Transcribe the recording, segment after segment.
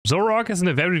Zoroark is in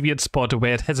a very weird spot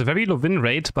where it has a very low win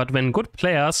rate, but when good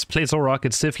players play Zoroark,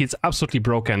 it still feels absolutely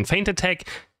broken. Feint attack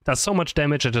does so much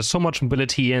damage, it has so much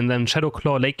mobility, and then Shadow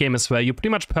Claw late game as well. You pretty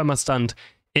much perma-stunned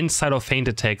inside of feint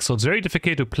attack, so it's very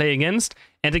difficult to play against.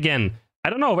 And again, I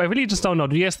don't know, I really just don't know.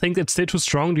 Do you guys think it's still too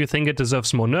strong? Do you think it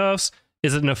deserves more nerfs?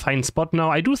 Is it in a fine spot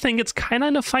now? I do think it's kind of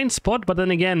in a fine spot, but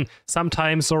then again,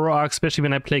 sometimes Zoroark, especially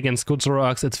when I play against good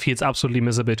Zoroarks, it feels absolutely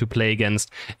miserable to play against,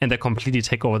 and they completely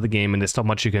take over the game, and there's not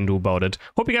much you can do about it.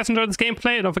 Hope you guys enjoyed this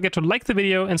gameplay. Don't forget to like the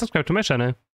video and subscribe to my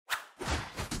channel.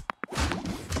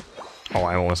 Oh,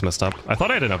 I almost messed up. I thought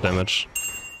I did enough damage.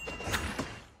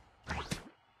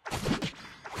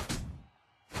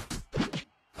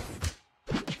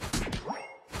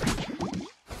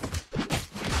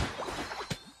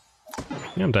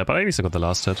 Yeah, I'm dead, but at least I got the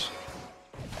last hit.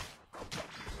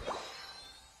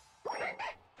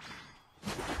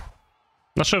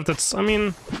 Not sure if that's, I mean...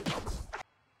 As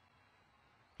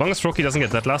long as Roki doesn't get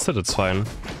that last hit, it's fine.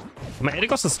 My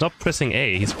Edigos is not pressing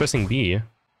A, he's pressing B.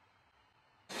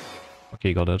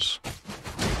 Okay, got it.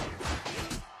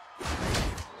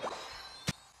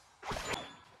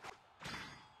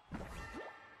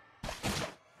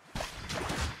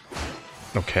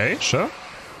 Okay, sure.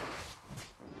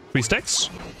 3 stacks.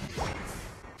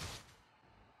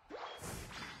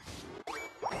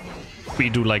 We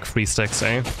do like 3 stacks,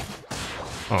 eh?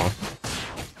 Oh.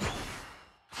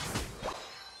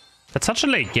 That's such a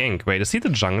late gank. Wait, is he the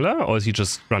jungler or is he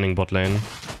just running bot lane?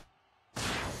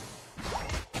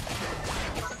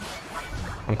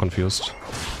 I'm confused.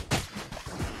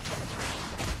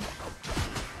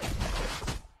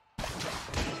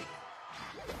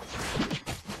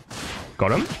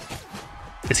 Got him?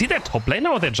 Is he their top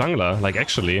laner or their jungler? Like,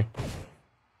 actually.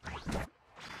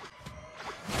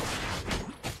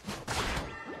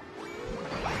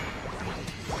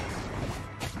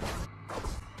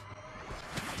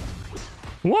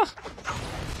 What?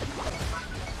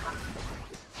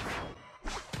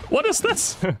 What is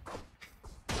this?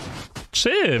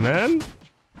 Chill, man.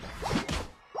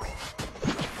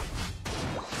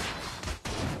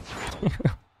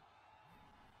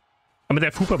 I mean,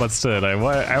 they're Fupa, but still, like,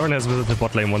 why Aaron has visited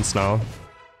bot lane once now.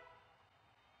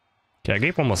 Okay, I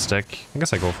gave one more stack. I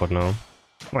guess I go for it now.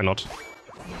 Why not?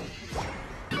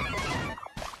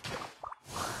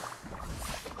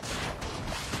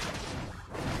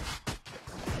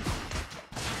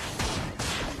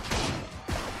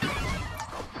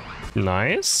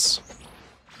 Nice.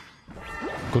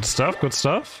 Good stuff, good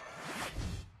stuff.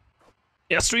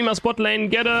 Yeah, streamer's bot lane,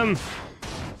 get him!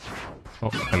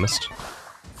 Oh, I missed.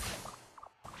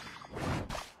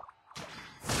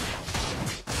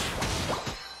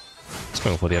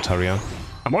 Going for the Ataria.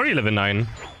 I'm already level 9.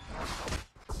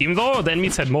 Even though the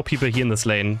enemies had more people here in this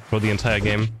lane for the entire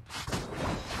game.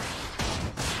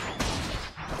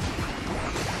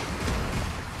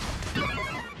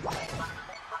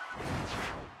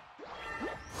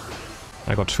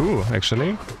 I got 2,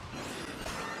 actually.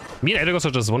 Me and Edigos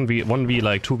are just 1v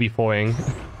like 2v4ing.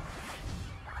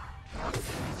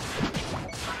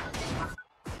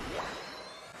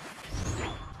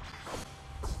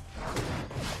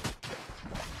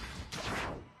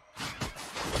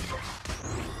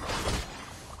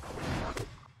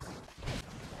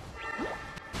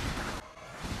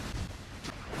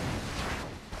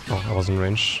 Oh, I was in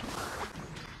range.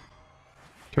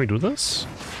 Can we do this?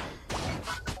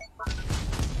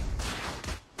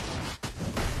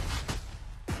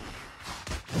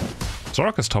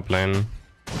 Zoroark is top lane.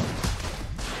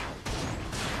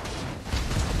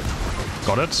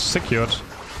 Got it. Secured.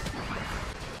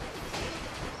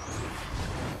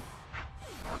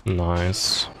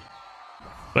 Nice.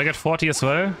 Do I get 40 as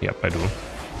well? Yep, I do.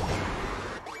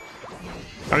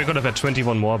 I could have had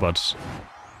 21 more, but...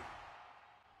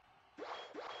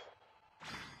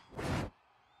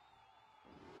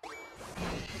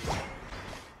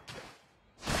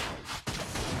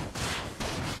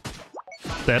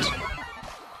 Dead.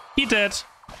 He dead.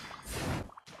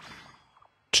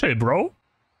 Chill, bro.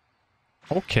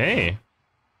 Okay.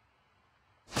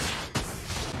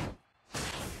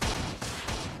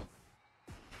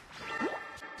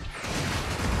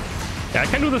 Yeah, I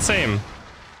can do the same.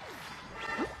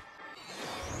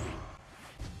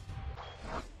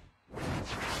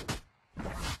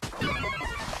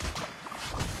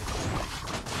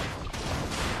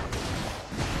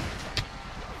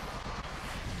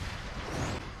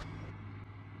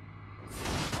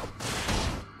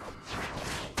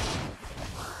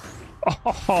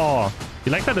 Oh,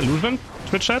 you like that illusion,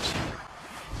 Twitch chat?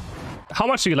 How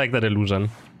much do you like that illusion?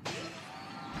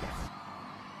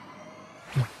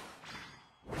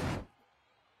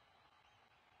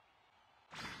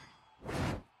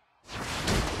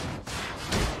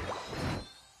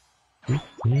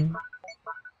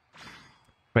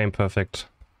 Frame perfect.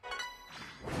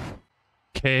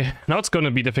 Okay, now it's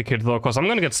gonna be difficult though, because I'm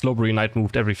gonna get Slowbro Unite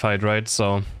moved every fight, right?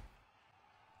 So...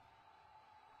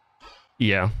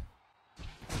 yeah.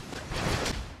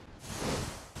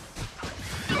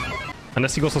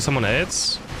 Unless he goes for someone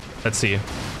else? Let's see.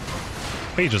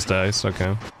 He just dies,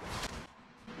 okay.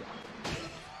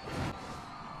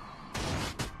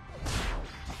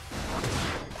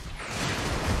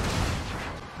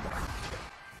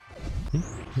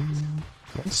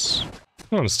 Nice.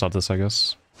 I'm gonna start this, I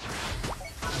guess.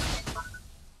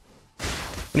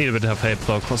 I need a bit of help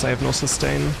though, because I have no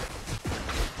sustain.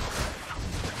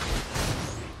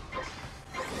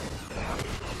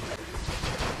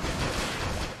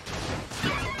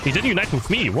 He didn't unite with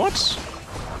me, what?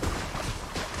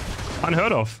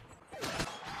 Unheard of.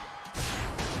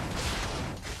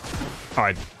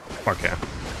 Alright, okay.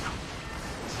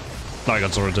 Now I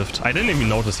got Zoro Dift. I didn't even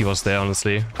notice he was there,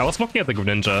 honestly. I was looking at the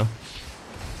Greninja.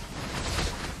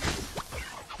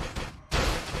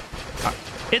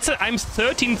 I'm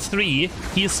 13-3,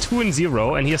 he is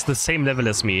 2-0, and he has the same level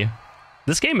as me.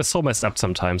 This game is so messed up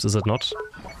sometimes, is it not?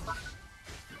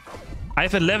 I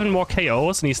have 11 more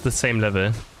KOs and he's the same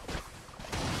level.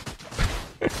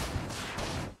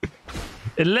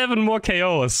 11 more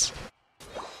KOs.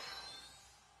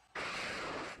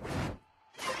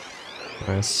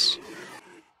 Nice.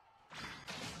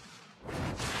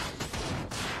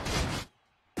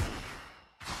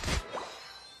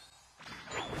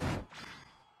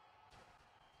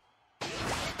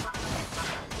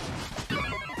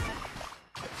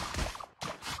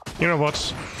 You know what?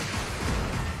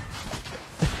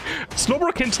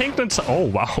 Slowbro can tank the oh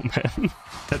wow, man.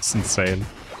 That's insane.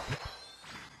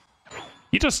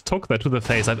 He just took that to the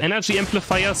face. I have energy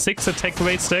amplifier, 6 attack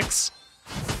rate stacks.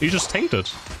 You just tanked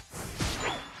it.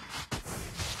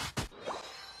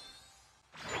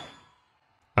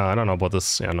 I don't know about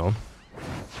this. Yeah, no.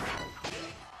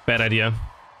 Bad idea.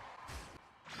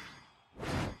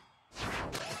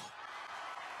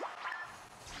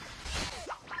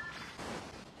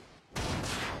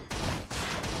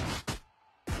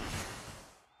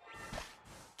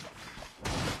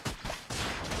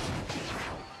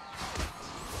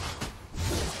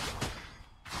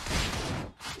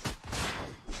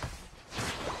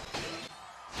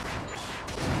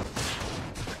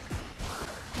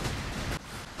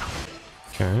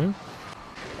 Okay.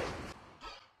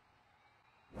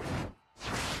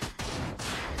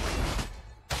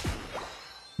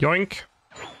 Yoink.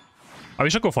 Oh, we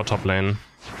should go for top lane.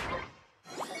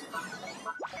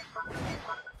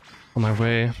 On my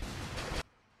way.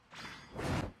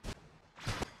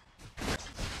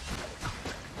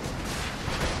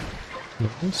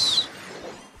 Nice.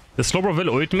 The Slowbro will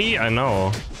ult me? I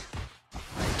know.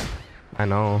 I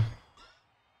know.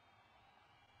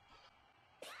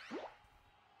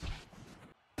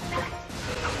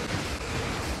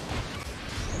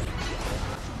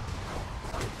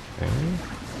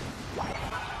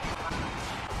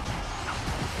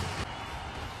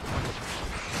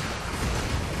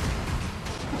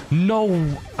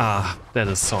 No! Ah, that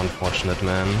is so unfortunate,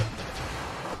 man.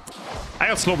 I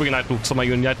got Slowbro Unite Loop, so my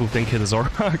Unite Loop didn't kill the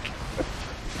Zoroark.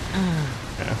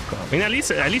 Yeah, I mean, at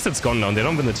least it's gone now. They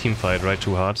don't win the team fight, right,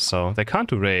 too hard, so they can't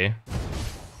do Ray.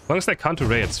 As long as they can't do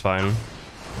Ray, it's fine.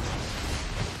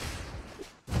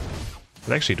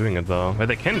 They're actually doing it, though. But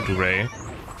they can do Ray.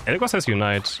 Elgos has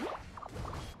Unite.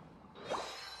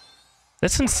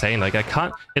 That's insane, like, I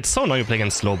can't... It's so annoying to play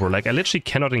against Slowbro, like, I literally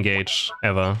cannot engage,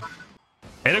 ever.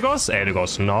 Elgos?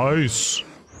 Elgos, nice!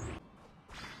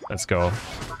 Let's go.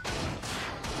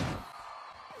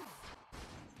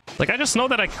 Like, I just know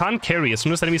that I can't carry. As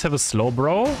soon as enemies have a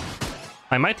Slowbro,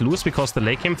 I might lose because the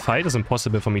late game fight is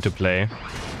impossible for me to play.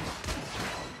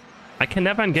 I can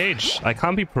never engage. I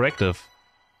can't be proactive.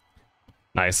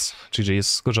 Nice.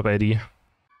 GG's. Good job, AD.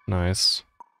 Nice.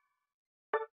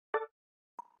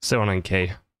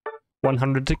 79k.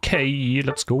 100k.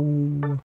 Let's go.